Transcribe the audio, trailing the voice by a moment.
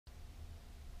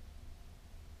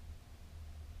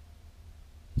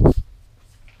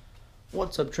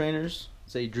What's up, trainers?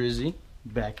 It's Adrizzy,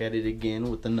 back at it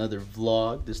again with another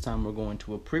vlog. This time we're going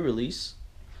to a pre-release.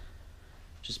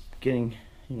 Just getting,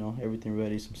 everything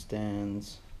ready, some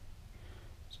stands,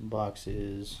 some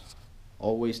boxes.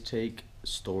 Always take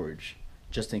storage,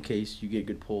 just in case you get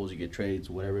good pulls, you get trades,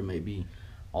 whatever it may be.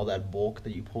 All that bulk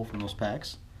that you pull from those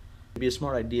packs. It'd be a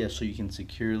smart idea so you can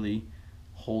securely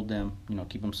hold them,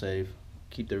 keep them safe,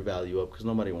 keep their value up, because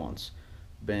nobody wants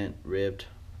bent, ripped,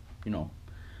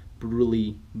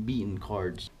 brutally beaten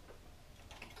cards.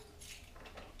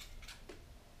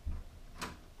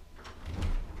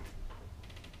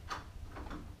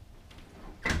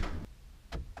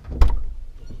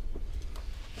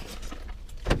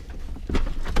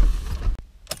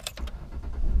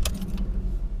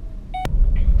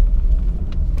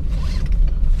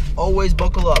 Always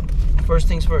buckle up. First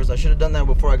things first. I should have done that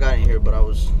before I got in here, but I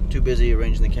was too busy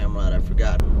arranging the camera that I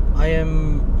forgot.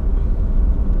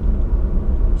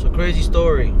 So crazy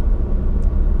story.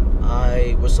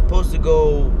 I was supposed to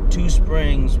go to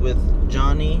Springs with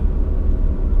Johnny.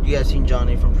 You guys seen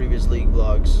Johnny from previous league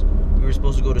vlogs. We were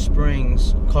supposed to go to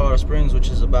Springs, Colorado Springs, which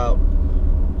is about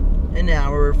an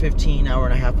hour, 15, hour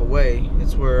and a half away.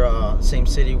 It's where same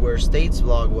city where State's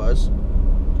vlog was.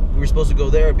 We were supposed to go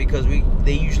there because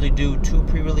they usually do 2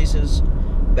 pre-releases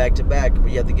back to back, but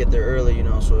you have to get there early,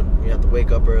 so you have to wake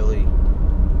up early.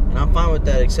 And I'm fine with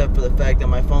that, except for the fact that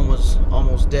my phone was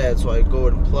almost dead, so I go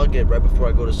and plug it right before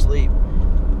I go to sleep.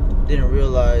 Didn't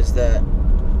realize that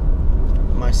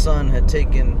my son had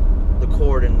taken the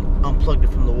cord and unplugged it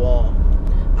from the wall.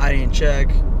 I didn't check,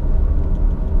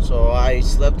 so I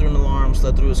slept through an alarm,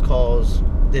 slept through his calls,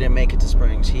 didn't make it to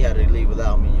Springs. He had to leave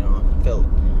without me, I felt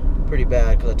pretty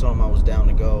bad because I told him I was down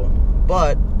to go.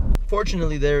 But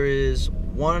fortunately there is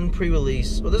one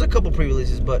pre-release, well, there's a couple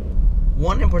pre-releases, but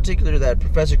one in particular that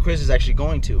Professor Chris is actually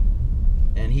going to,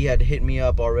 and he had hit me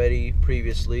up already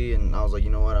previously, and I was like, you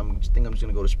know what, I think I'm just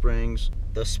gonna go to Springs.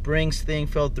 The Springs thing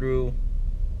fell through,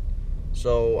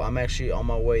 so I'm actually on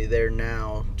my way there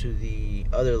now to the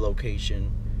other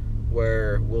location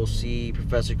where we'll see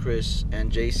Professor Chris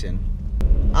and Jason.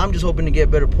 I'm just hoping to get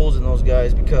better pulls than those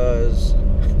guys because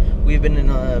we've been in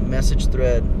a message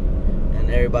thread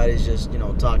and everybody's just,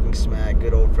 talking smack,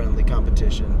 good old friendly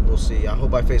competition. We'll see. I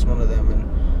hope I face one of them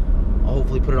and I'll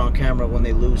hopefully put it on camera when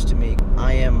they lose to me.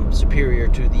 I am superior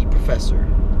to the professor.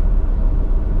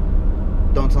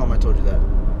 Don't tell him I told you that.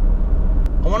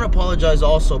 I want to apologize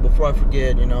also before I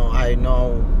forget. I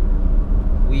know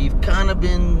we've kind of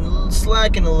been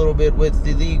slacking a little bit with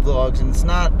the league vlogs, and it's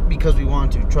not because we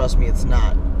want to. Trust me, it's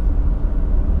not.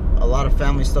 A lot of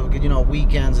family stuff,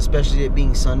 weekends, especially it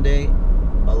being Sunday,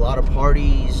 a lot of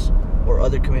parties or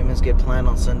other commitments get planned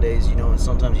on Sundays, and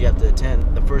sometimes you have to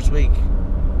attend. The first week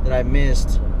that I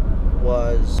missed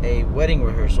was a wedding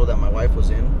rehearsal that my wife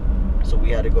was in, so we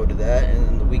had to go to that. And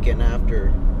then the weekend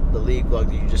after, the league vlog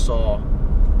that you just saw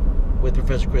with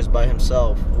Professor Chris by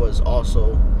himself was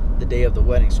also the day of the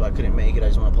wedding, so I couldn't make it. I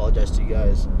just want to apologize to you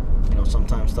guys.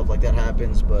 Sometimes stuff like that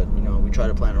happens, but we try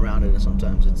to plan around it, and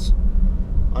sometimes it's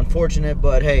unfortunate,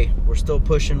 but hey, we're still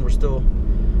pushing, we're still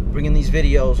bringing these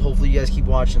videos. Hopefully you guys keep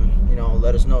watching.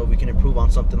 Let us know if we can improve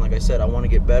on something. Like I said, I want to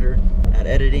get better at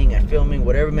editing, at filming,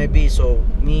 whatever it may be, so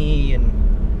me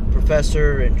and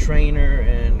Professor and Trainer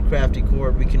and Crafty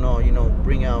Cord, we can all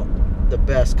bring out the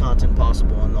best content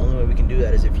possible. And the only way we can do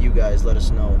that is if you guys let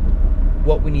us know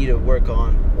what we need to work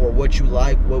on, or what you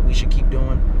like, what we should keep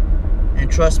doing.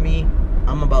 And trust me,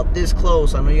 I'm about this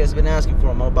close. I know you guys have been asking for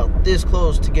them. I'm about this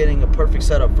close to getting a perfect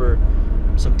setup for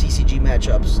some TCG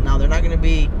matchups. Now, they're not going to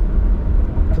be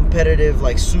competitive,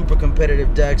 like super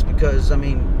competitive decks, because,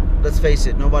 let's face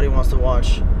it, nobody wants to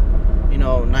watch,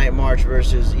 Night March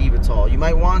versus Evital. You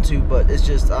might want to, but it's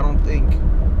just,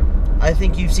 I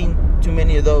think you've seen too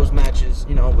many of those matches,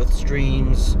 with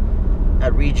streams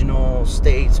at regional,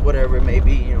 states, whatever it may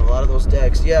be. A lot of those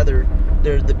decks, yeah, they're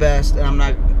the best, and I'm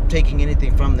not taking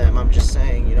anything from them. I'm just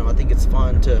saying, I think it's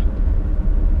fun to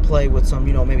play with some,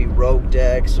 maybe rogue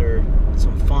decks or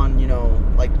some fun,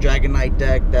 like Dragon Knight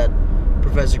deck that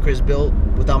Professor Chris built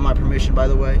without my permission, by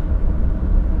the way.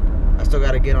 I still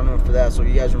got to get on him for that, so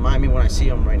you guys remind me when I see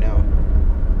him right now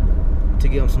to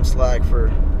give him some slack for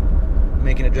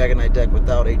making a Dragon Knight deck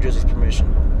without Adrizzy's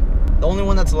permission. The only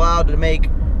one that's allowed to make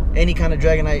any kind of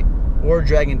Dragon Knight or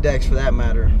Dragon decks, for that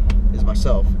matter, is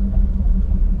myself.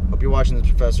 Hope you're watching this,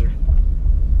 Professor.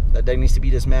 That deck needs to be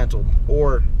dismantled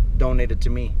or donated to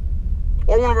me,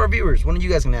 or one of our viewers. One of you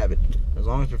guys can have it, as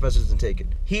long as Professor doesn't take it.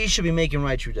 He should be making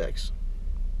Raichu decks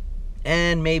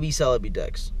and maybe Celebi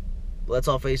decks. But let's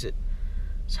all face it,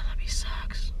 Celebi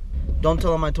sucks. Don't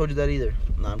tell him I told you that either.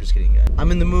 No, I'm just kidding, guys. I'm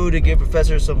in the mood to give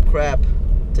Professor some crap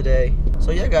today.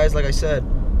 So yeah, guys, like I said,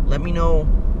 let me know.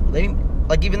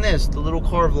 Like even this, the little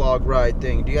car vlog ride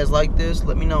thing. Do you guys like this?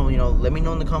 Let me know. You know, let me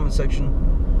know in the comment section.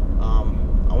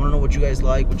 I want to know what you guys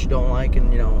like, what you don't like,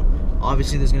 and you know,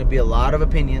 obviously there's gonna be a lot of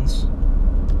opinions.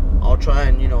 I'll try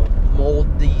and, you know,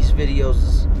 mold these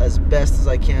videos as best as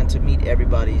I can to meet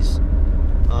everybody's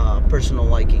personal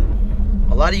liking.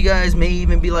 A lot of you guys may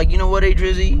even be like, you know what,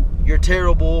 Adrizzy, you're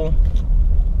terrible.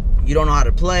 You don't know how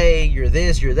to play. You're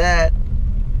this, you're that.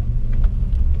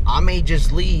 I may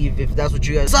just leave if that's what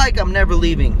you guys like. I'm never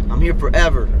leaving. I'm here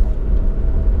forever.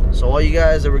 So all you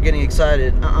guys that were getting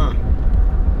excited,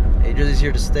 Adrizzy's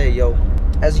here to stay, yo.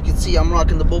 As you can see, I'm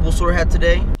rocking the Bulbasaur hat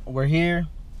today. We're here.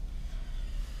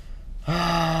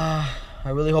 I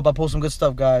really hope I post some good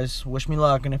stuff, guys. Wish me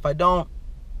luck, and if I don't,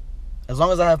 as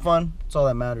long as I have fun, that's all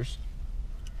that matters.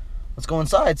 Let's go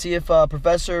inside, see if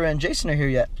Professor and Jason are here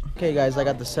yet. Okay, guys, I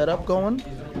got the setup going.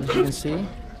 As you can see,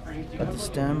 got the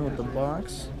stem with the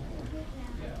box.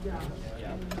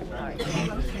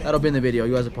 That'll be in the video.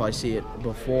 You guys will probably see it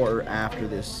before or after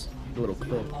this little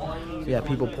clip. So yeah,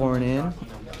 people pouring in.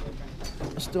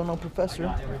 Still no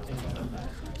Professor.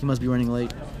 He must be running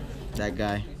late. That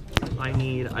guy.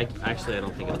 I actually, I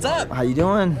don't think. What's up? How you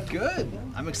doing? Good.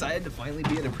 I'm excited to finally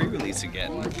be in a pre-release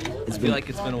again. I feel like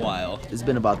it's been a while. It's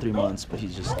been about 3 months, but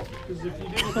he's just.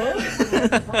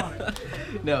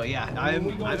 No, yeah,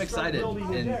 I'm excited.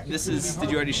 And this is. Did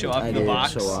you already show off I the did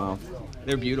box? show off.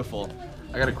 They're beautiful.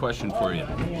 I got a question for you.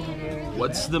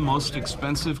 What's the most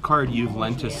expensive card you've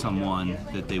lent to someone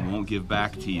that they won't give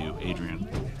back to you, Adrian?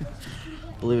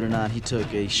 Believe it or not, he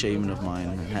took a shaman of mine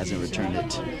and hasn't returned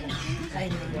it.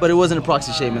 But it wasn't a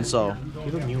proxy shaman, so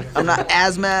I'm not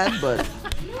as mad, but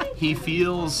He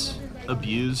feels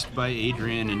abused by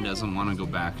Adrian and doesn't want to go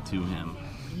back to him.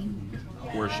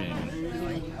 Or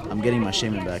shaman. I'm getting my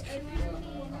shaman back.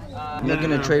 I'm not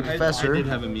gonna trade Professor. I did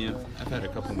have a mute. I've had a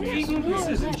couple mutes.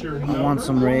 I want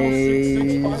some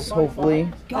rays,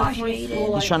 hopefully.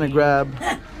 He's trying to grab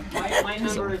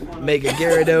Mega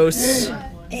Gyarados.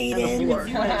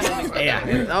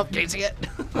 Yeah. Oh, chasing it.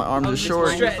 my arms are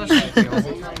short.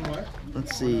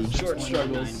 Let's see. Short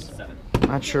struggles.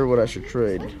 Not sure what I should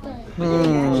trade. You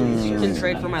can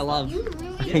trade for my love.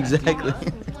 Exactly.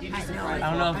 I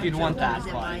don't know if you'd want that,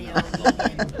 but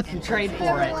you can trade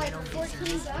for it.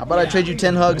 How about I trade you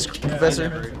 10 hugs,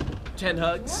 Professor? 10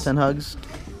 hugs. 10 hugs.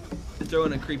 Throw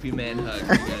in a creepy man hug.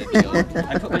 We got a deal.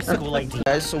 I put my school ID.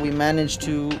 Guys, so we managed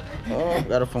to. Oh,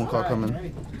 got a phone call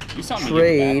coming. You saw me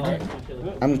Trade.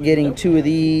 I'm getting 2 of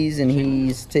these, and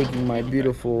he's taking my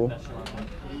beautiful.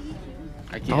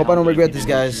 I hope I don't regret these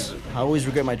guys. I always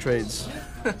regret my trades.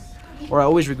 Or I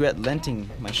always regret lenting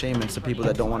my shamans to people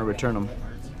that don't want to return them.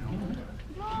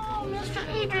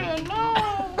 Adrian,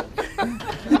 no!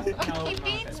 He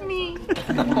beats me.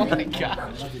 Oh my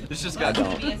gosh. This just got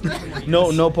dull.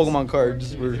 No Pokemon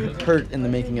cards were hurt in the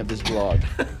making of this vlog.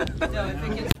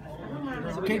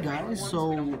 Okay guys,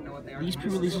 so these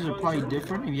pre-releases are probably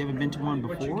different if you haven't been to one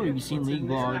before, or if you've seen league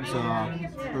vlogs,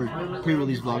 or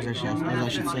pre-release vlogs as I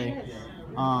should say.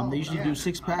 They usually do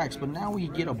 6 packs, but now we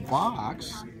get a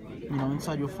box. You know,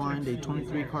 inside you'll find a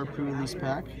 23 card pre-release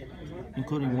pack,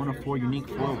 including 1 of 4 unique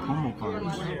foil promo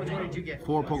cards,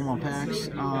 4 Pokemon packs.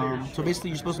 So basically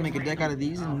you're supposed to make a deck out of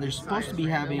these, and they're supposed to be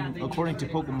having, according to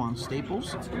Pokemon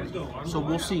staples. So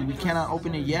we'll see. We cannot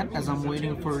open it yet as I'm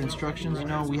waiting for instructions. You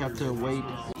know, we have to wait.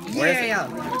 Where is it?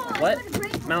 What?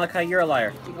 Malachi, you're a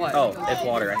liar. What? Oh, it's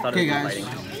water. I thought Okay it was guys,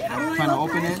 lighting. trying to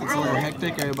open it. It's a little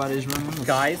hectic. Everybody's running. Let's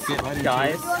Guys, get right into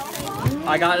guys, it.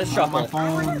 I got a My shuffle.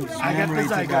 phone's I got the memory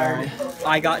to die.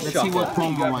 I got Let's see what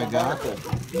shuffle. promo I got.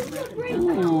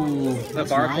 Ooh, The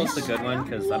that's Barco's nice. the good one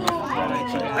because I'm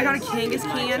not good. I got a Kangas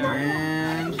can.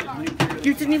 And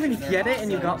You didn't even get it,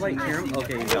 and you got like caramel.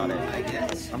 Okay, you got it.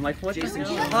 I'm like, what?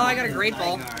 Oh, I got a Great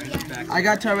Ball. I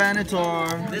got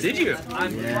Tyranitar. Did you?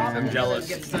 Yeah. I'm jealous.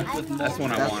 That's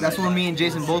one I wanted. That's what me and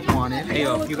Jason both wanted. Hey,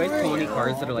 yo, if you guys pull any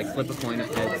cards that are like flip a coin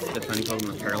if the tiny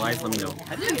Pokemon is paralyzed, let me know.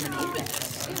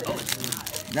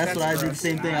 That's what I did. The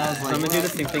same thing. I was So like, I'm gonna do the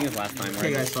same thing as last time.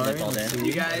 okay, guys, sorry. That's all day. Let's see.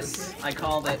 You guys, I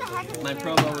called it. My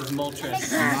promo was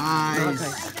Moltres.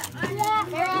 Nice.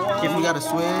 Give We me, got a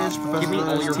switch. give me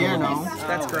all Professor your Tier now. Volibes.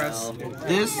 That's gross.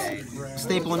 This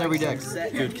staple in every deck.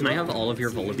 Dude, can I have all of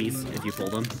your Volibes if you pull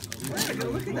them?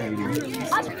 There you go.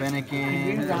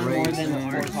 Fennekin, Raisin,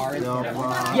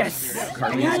 Delphi. Yes!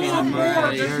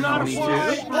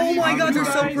 Oh my god, they're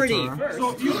so pretty.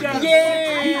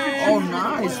 Yeah! Oh,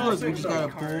 nice. Look, we just got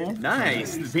a pull.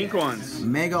 Nice, the pink ones.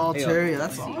 Mega Altaria.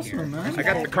 That's awesome, man. I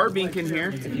got the card bink in here.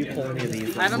 If you pull any of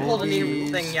these, I haven't pulled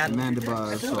anything yet.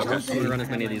 Mandibuzz. So I'm gonna run as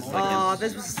many of these Oh,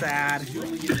 this was sad.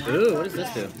 Ooh, what does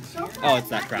this do? Oh, it's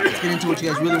that crap. Get into what you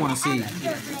guys really want to see.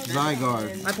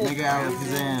 Zygarde, Mega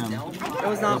Alakazam, It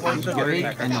was not worth the Drake,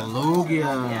 break. and the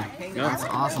Lugia. That's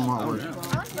awesome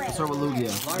artwork. Let's start with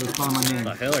Lugia. Let's call my name.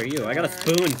 What the hell are you? I got a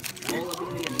spoon.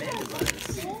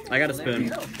 I got a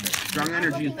spoon. Strong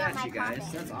energy. That's you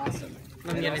guys. That's awesome.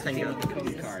 Let me get anything new.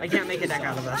 I can't make a deck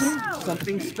out of this.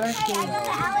 Something special.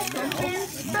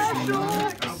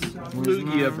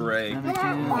 Lugia break. Is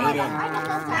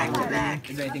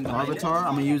there anything behind it? Larvitar,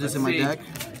 I'm gonna use this in my deck.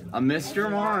 A Mr.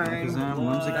 Mime.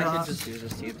 Whimsicott, Just use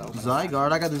this to you, though.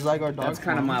 Zygarde, I got the Zygarde dog. That's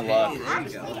kind of my luck.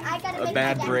 A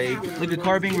bad break. Look at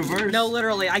card being reversed. No,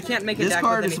 literally, I can't make a This deck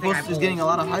card with is anything supposed to be getting a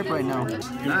lot of hype right now.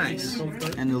 Nice.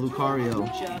 And the Lucario.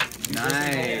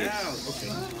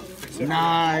 Nice.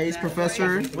 Nice,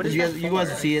 Professor. You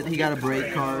guys see it? He got a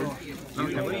break card.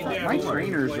 My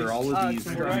trainers are all of these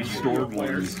restored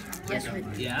ones.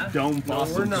 Yeah? Dome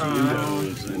fossil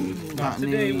Geodudes and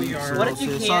Cottonee, What if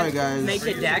you Sorry, can't guys. make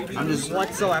a deck I'm just-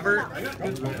 whatsoever?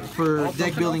 For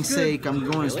deck building sake, I'm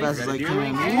going as fast as I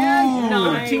can.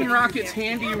 Ooh, Team Rocket's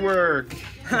handiwork. Do you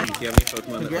have any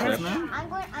Pokemon that Congrats, flip?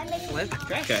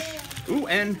 man. Okay. Ooh,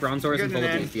 and Bronzors and Good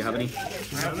man. Bulbapees. Do you have any? I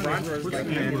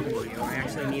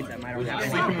actually need them. I don't have any.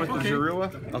 Sleeping with the Zorua.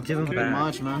 I'll give them Pretty back.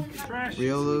 much, man.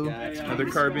 Riolu, Another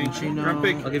card being Chino,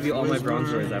 Grumpig. I'll give you all my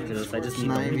Bronzors after this. I just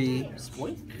need them.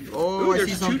 Snivy. Oh, Ooh, I there's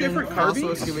see two something. different Also,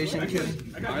 Carbies? excavation kit.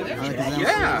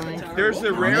 Yeah, there's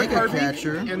a rare Mega Carbink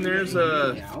Catcher. and there's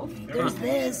a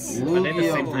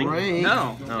Lugia break.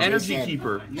 no Energy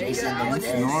Keeper.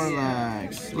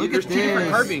 Snorlax. Look There's at two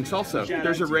different this. Carbinks also.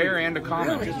 There's a rare and a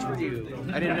common.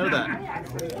 I didn't know that.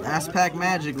 Ass pack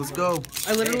magic. Let's go.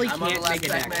 I literally can't make a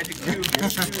deck.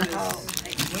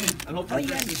 I'm hoping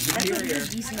it's superior.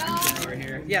 Over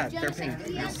here. Yeah, they're pink.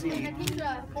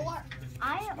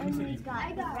 I only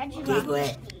got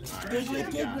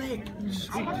Reggie.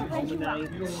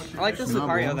 I like this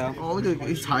Lucario though. Oh, look at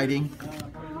he's hiding.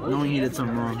 Knowing he did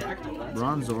something wrong.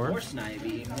 Bronzor. That's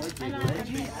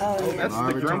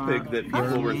the Grumpig that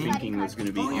people were thinking was going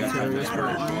to be used in this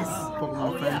version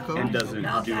Pokemon Franco. and doesn't do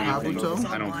anything. Kabuto.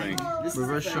 I don't think.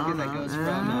 Reverse Shauna.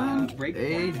 And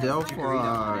a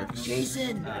Delphox.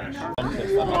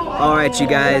 Alright, you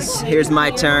guys, here's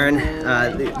my turn.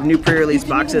 The new pre-release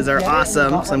boxes are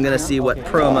awesome, so I'm gonna see what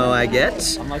promo I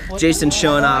get. Jason's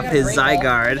showing off his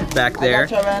Zygarde back there.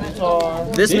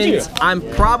 This means I'm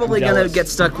probably gonna get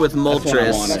stuck with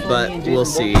Moltres, but we'll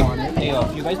see. Hey,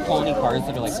 if you guys pull any cards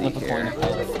that are like flip a coin if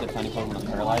the tiny Pokemon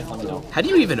paralyzed, let me know. How do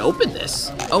you even open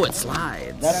this? Oh, it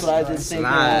slides. That's what I did think.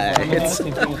 Slides.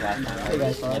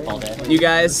 You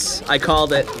guys, I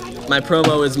called it. My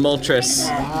promo is Moltres.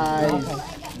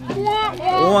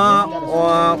 Wah,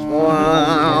 wah,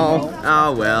 wah.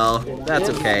 Oh well, that's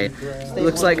okay.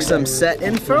 Looks like some set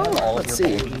info. Let's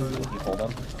see.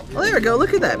 Oh, there we go.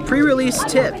 Look at that. Pre-release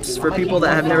tips for people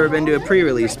that have never been to a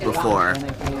pre-release before.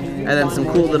 And then some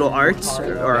cool little art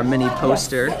or a mini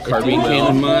poster. Carbine came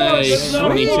in my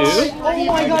 22.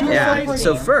 Yeah.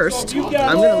 So first, I'm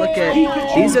gonna look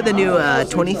at these are the new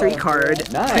 23 card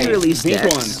pre-release Pink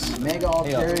decks. ones.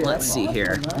 Let's see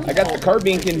here. I got the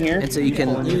Carbink in here. And so you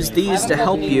can use these to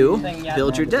help you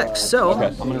build your decks. So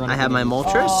I have my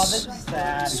Moltres,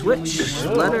 Switch,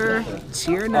 Letter,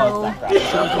 Tierno.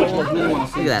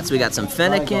 Look at that. So we got some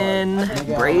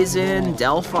Fennekin, Brazen,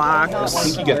 Delphox. I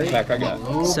think you got the pack I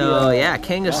got. So yeah,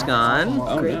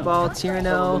 Kangaskhan, Great Ball,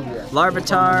 Tierno,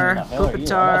 Larvitar,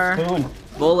 Pupitar,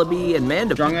 Volibee, and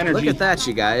Strong Mandibule. energy. Look at that,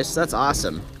 you guys. That's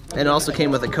awesome. And it also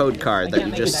came with a code card that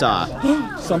you just saw.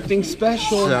 Something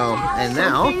special. So, and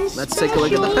now, let's take a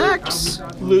look at the packs.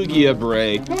 Lugia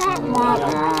break.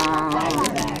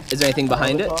 Is there anything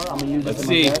behind it? Let's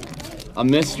see. A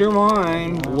Mr.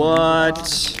 Mime. What?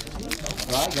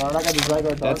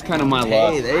 That's kind of my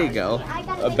Hey, luck. there you go.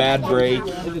 A bad break.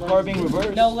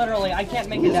 No, literally, I can't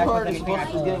make a deck with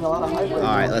anything.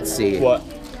 Alright, let's see. What?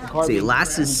 Let's see,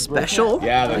 last is special.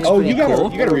 Yeah. Looks Oh, pretty you got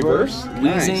cool. a reverse.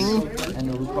 Wheezing,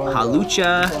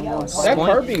 Halucha, That Spoink,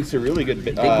 Carbink's a really good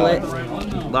Diglett,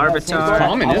 Larvitar,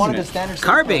 common, isn't it?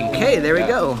 Carbink. Hey, there we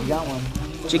go.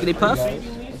 Chickadee Puff.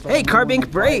 Hey, Carbink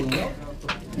break.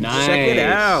 Nice. Check it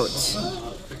out.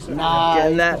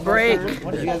 Getting that break.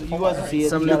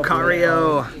 Some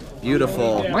Lucario.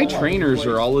 Beautiful. My trainers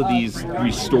are all of these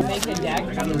restored. Make a deck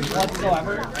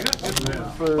whatsoever.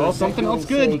 Oh, something else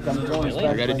good. I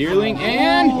got a Deerling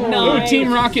and ooh,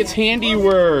 Team Rocket's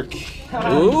handiwork.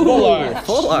 Ooh,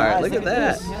 full art. Look at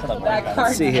that.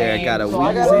 Let's see here. I got a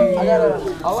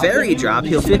Weezy. Fairy drop.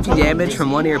 Heal 50 damage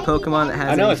from one of your Pokemon that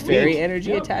has a fairy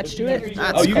energy attached to it.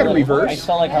 That's you got a reverse?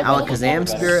 Alakazam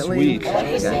Spirit Link. Got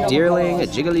a Deerling, a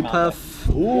Jigglypuff.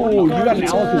 Ooh, you got an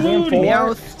Alakazam full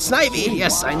art? Meowth. Snivy.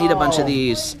 Yes, I need a bunch of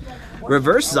these.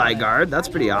 Reverse Zygarde. That's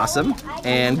pretty awesome.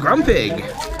 And Grumpig.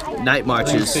 Night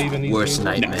March's worst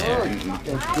nightmare.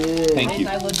 Thank you.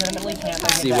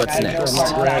 Let's see what's next.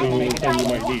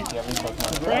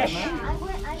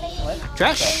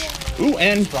 Trash. Ooh,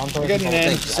 and we got an N.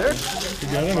 Thank you, sir.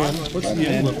 What's the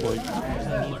N look like?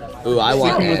 Ooh, I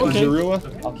want With N. the Zorua?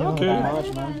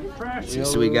 Okay.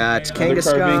 So we got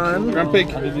Kangaskhan, Grumpig.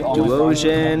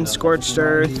 Duosion, Scorched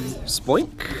Earth,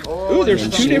 Spoink. Ooh, there's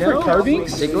two different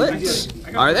Carbinks?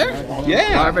 Diglett. Are there?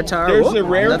 Yeah. Larvitar. There's a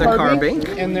rare another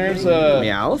Carbink, and there's a...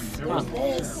 Meowth.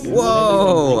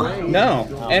 Whoa. No,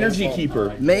 Energy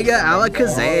Keeper. Mega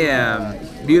Alakazam.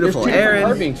 Beautiful. There's two different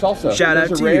Aaron, Carbinks also. shout out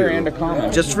There's to a rare you. and a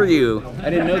common. Just for you. I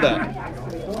didn't know that.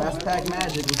 Last pack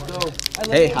magic, let's go.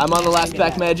 Hey, I'm on the last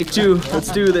pack magic too.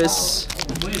 Let's do this.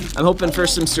 I'm hoping for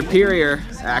some superior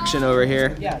action over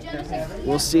here.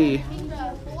 We'll see.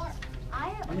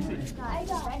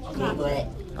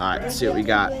 Alright, let's see what we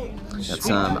got. Got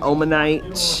some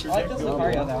Omanite,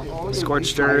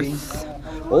 Scorched Earth,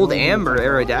 Old Amber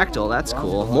Aerodactyl, that's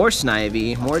cool. More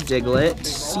Snivy, more Diglett,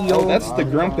 Seal. Oh, that's the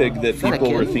Grumpig that people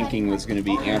Fennekin. were thinking was going to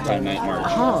be anti-Night March.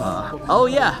 Huh. Oh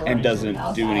yeah. And doesn't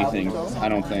do anything, I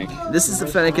don't think. This is the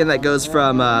Fennekin that goes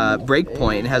from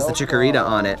Breakpoint and has the Chikorita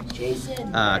on it.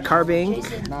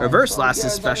 Carbink, Reverse Last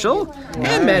is special,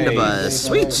 and Mandibuzz.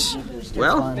 Sweet.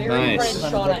 Well, Nice.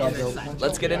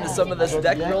 let's get into some of this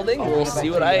deck building. We'll see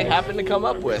what I happen to come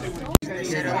up with.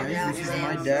 This is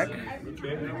my deck.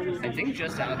 I think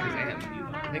just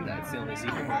Alakazam. I think that's the only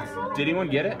secret. Did anyone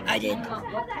get it? I did.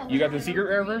 You got the secret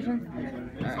rare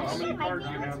version?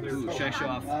 Ooh, should I show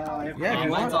off? Yeah, if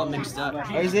you Mine's want. all mixed up.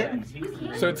 Oh, is it?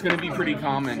 So it's going to be pretty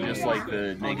common, just like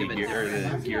the Mega give it- Gear, or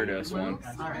the Gyarados one.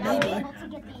 Maybe.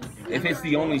 If it's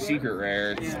the only secret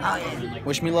rare, it's... Oh, yeah.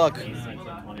 Wish me luck.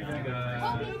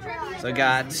 So I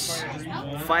got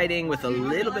fighting with a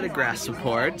little bit of grass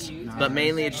support, but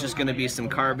mainly it's just going to be some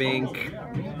Carbink,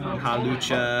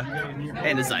 Halucha,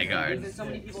 and a Zygarde.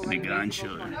 And a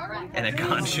Gonchor. And a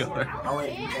Conshore. Oh,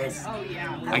 wait. There's...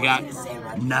 I got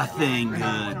nothing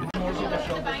good.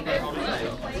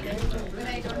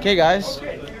 Okay, guys.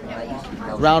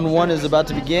 Round one is about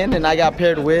to begin, and I got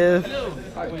paired with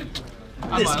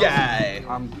This guy.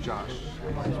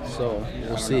 So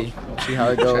we'll see. We'll see how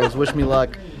it goes. Wish me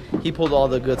luck. He pulled all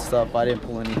the good stuff. I didn't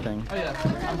pull anything.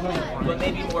 But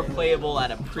maybe more playable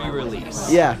at a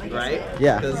pre-release. Yeah. Right?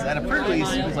 Yeah. Because at a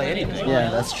pre-release you can play anything. Yeah,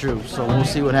 that's true. So we'll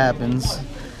see what happens.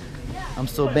 I'm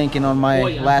still banking on my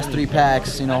last 3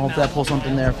 packs. You know, hopefully I pull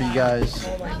something there for you guys.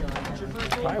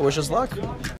 All right, wish us luck.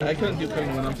 I couldn't do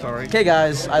Penguin, I'm sorry. Okay,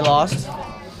 guys, I lost.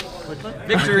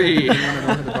 Victory!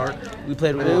 We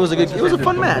played. It was a good. It was a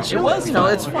fun match. It was You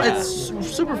know, fun. it's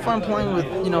super fun playing with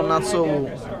not so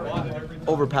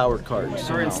overpowered cards.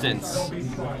 For instance,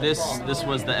 this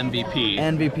was the MVP.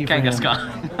 MVP for him. Kangaskhan.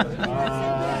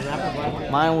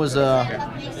 Mine was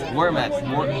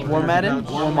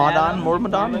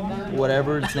Mormadon,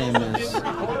 whatever its name is.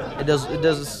 It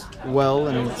does well,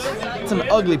 and it's an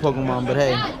ugly Pokemon, but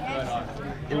hey,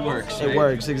 It works. it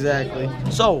works exactly.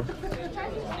 So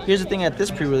here's the thing at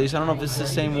this pre-release. I don't know if it's the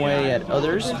same way at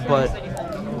others, but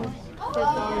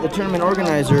the tournament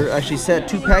organizer actually set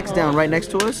 2 packs down right next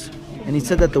to us, and he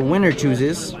said that the winner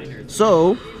chooses.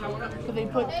 So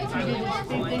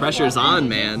Pressure's on,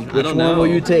 man. I which don't one know. will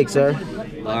you take, sir?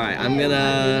 All right, I'm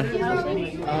gonna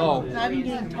go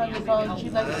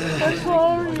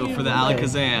for the You want to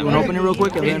Alakazam. open it real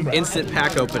quick, and then Instant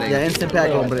pack opening. yeah, instant pack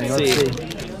opening. Let's See.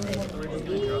 see.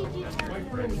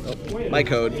 My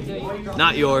code,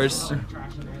 not yours.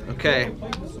 Okay,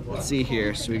 let's see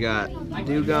here. So we got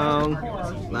Dugong,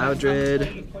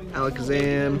 Loudred,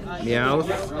 Alakazam, Meowth,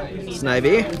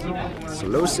 Snivy,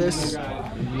 Solosis,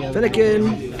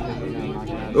 Fennekin.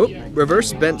 Oop,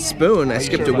 reverse bent spoon. I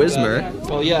skipped a Whismer.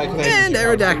 Well, yeah, And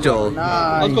Aerodactyl.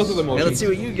 let's go through the Hey, motions. let's see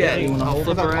what you get. I'll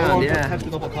flip around, yeah.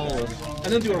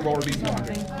 And then do a roller beat.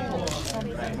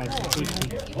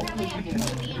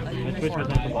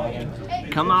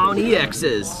 Come on,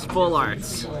 EXs, full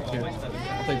arts.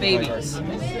 Babies.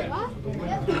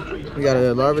 We got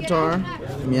a Larvitar,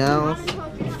 Meowth,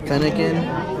 Fennekin,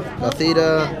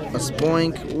 Gothita, a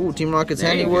Spoink, ooh, Team Rocket's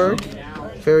handiwork,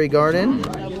 Fairy Garden,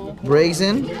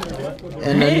 Brazen,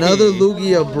 and another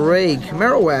Lugia Break.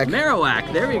 Marowak.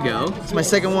 Marowak, there we go. It's my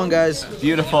second one, guys.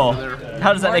 Beautiful.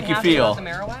 How does that make you feel?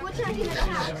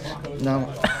 No.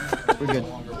 We're good.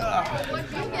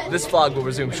 This vlog will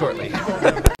resume shortly. All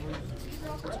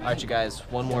right, you guys,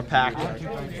 one more pack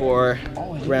for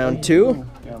round 2.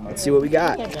 Let's see what we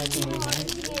got. All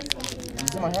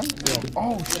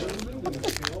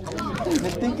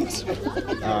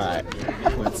right,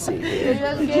 let's see.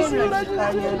 The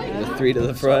 3 to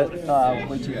the front.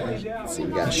 Let's see,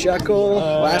 we got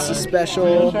Shuckle, Lassie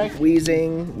Special,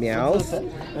 Wheezing, Meowth,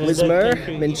 Whismer,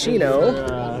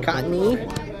 Minchino, Cottony,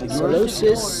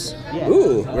 Solosis,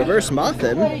 ooh, Reverse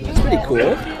Mothim, that's pretty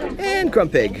cool, and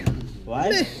Grumpig.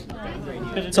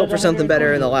 Let's hope for something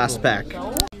better in the last pack.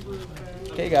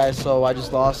 Okay guys, so I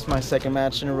just lost my second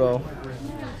match in a row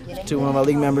to one of my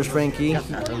league members, Frankie.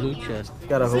 Got a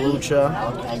Hawlucha.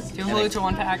 2 Hawlucha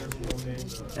 1 pack.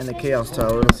 And a Chaos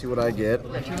Tower. Let's see what I get. 2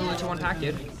 Hawlucha 1 pack,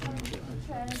 dude.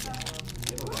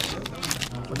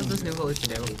 What does this new Hawlucha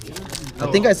do?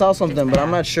 I think I saw something, but I'm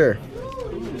not sure.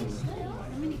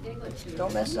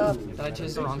 Don't mess up. Did I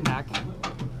choose the wrong pack?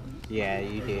 Yeah,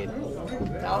 you did. We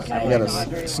got a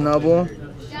Snubble,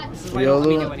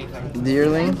 Riolu,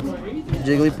 Deerling,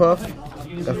 Jigglypuff,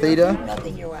 Athena,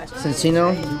 Nothing you're watching.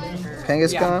 Cincino,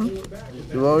 Kangaskhan,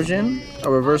 Duosion, a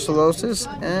Reversalosis,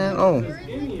 and oh,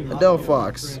 a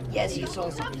Delphox. Yes, you saw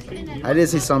something. I did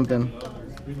see something.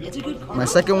 It's a good call. My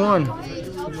second one.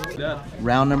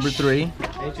 Round number 3.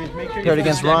 Paired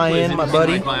against Ryan, my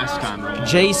buddy.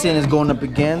 Jason is going up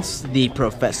against the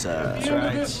Professor.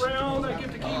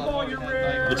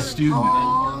 The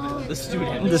student. The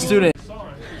student.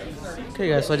 Okay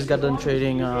guys, so I just got done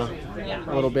trading a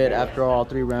little bit after all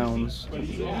 3 rounds.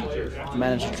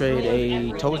 Managed to trade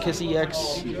a Togekiss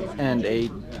EX and a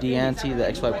Deanty, the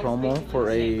X5 promo, for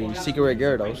a Secret Rare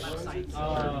Gyarados.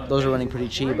 Those are running pretty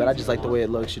cheap, but I just like the way it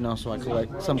looks, you know, so I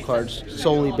collect some cards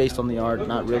solely based on the art,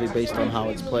 not really based on how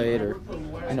it's played or,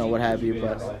 you know, what have you.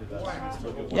 But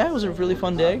yeah, it was a really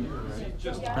fun day.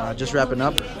 Just wrapping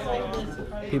up.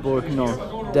 People were, you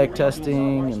know, deck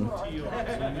testing and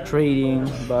trading,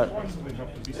 but I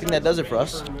think that does it for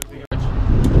us.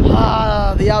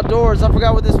 Ah, the outdoors. I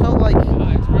forgot what this felt like.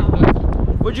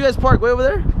 Where'd you guys park? Way over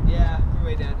there? Yeah, we're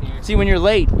way down here. See, when you're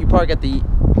late, you park at the...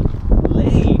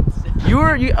 Late?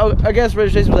 Oh, I guess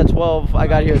registration was at 12. I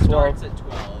got here at 12. Starts at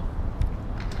 12.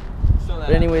 But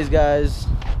anyways, guys,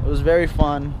 it was very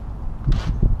fun.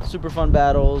 Super fun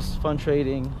battles, fun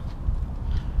trading.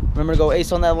 Remember to go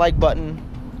ace on that like button.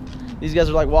 These guys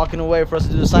are like walking away for us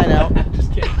to do the sign out.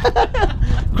 Just kidding.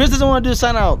 Chris doesn't want to do the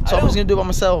sign out, so I'm just gonna do it by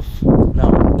myself. No.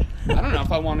 I don't know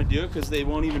if I want to do it because they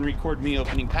won't even record me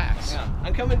opening packs. Yeah,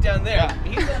 I'm coming down there. Yeah.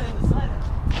 He's down in the side.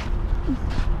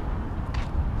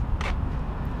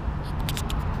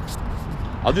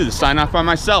 I'll do the sign off by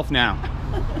myself now.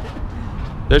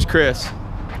 There's Chris.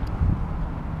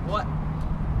 What?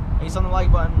 Ace on the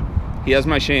like button. He has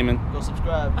my shaman. Go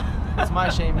subscribe. It's my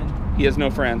shaman. He has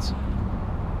no friends.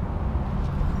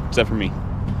 Except for me.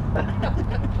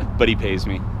 But he pays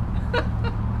me.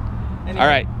 Anyway, All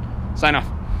right, sign off.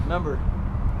 remember,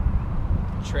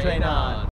 Trade on.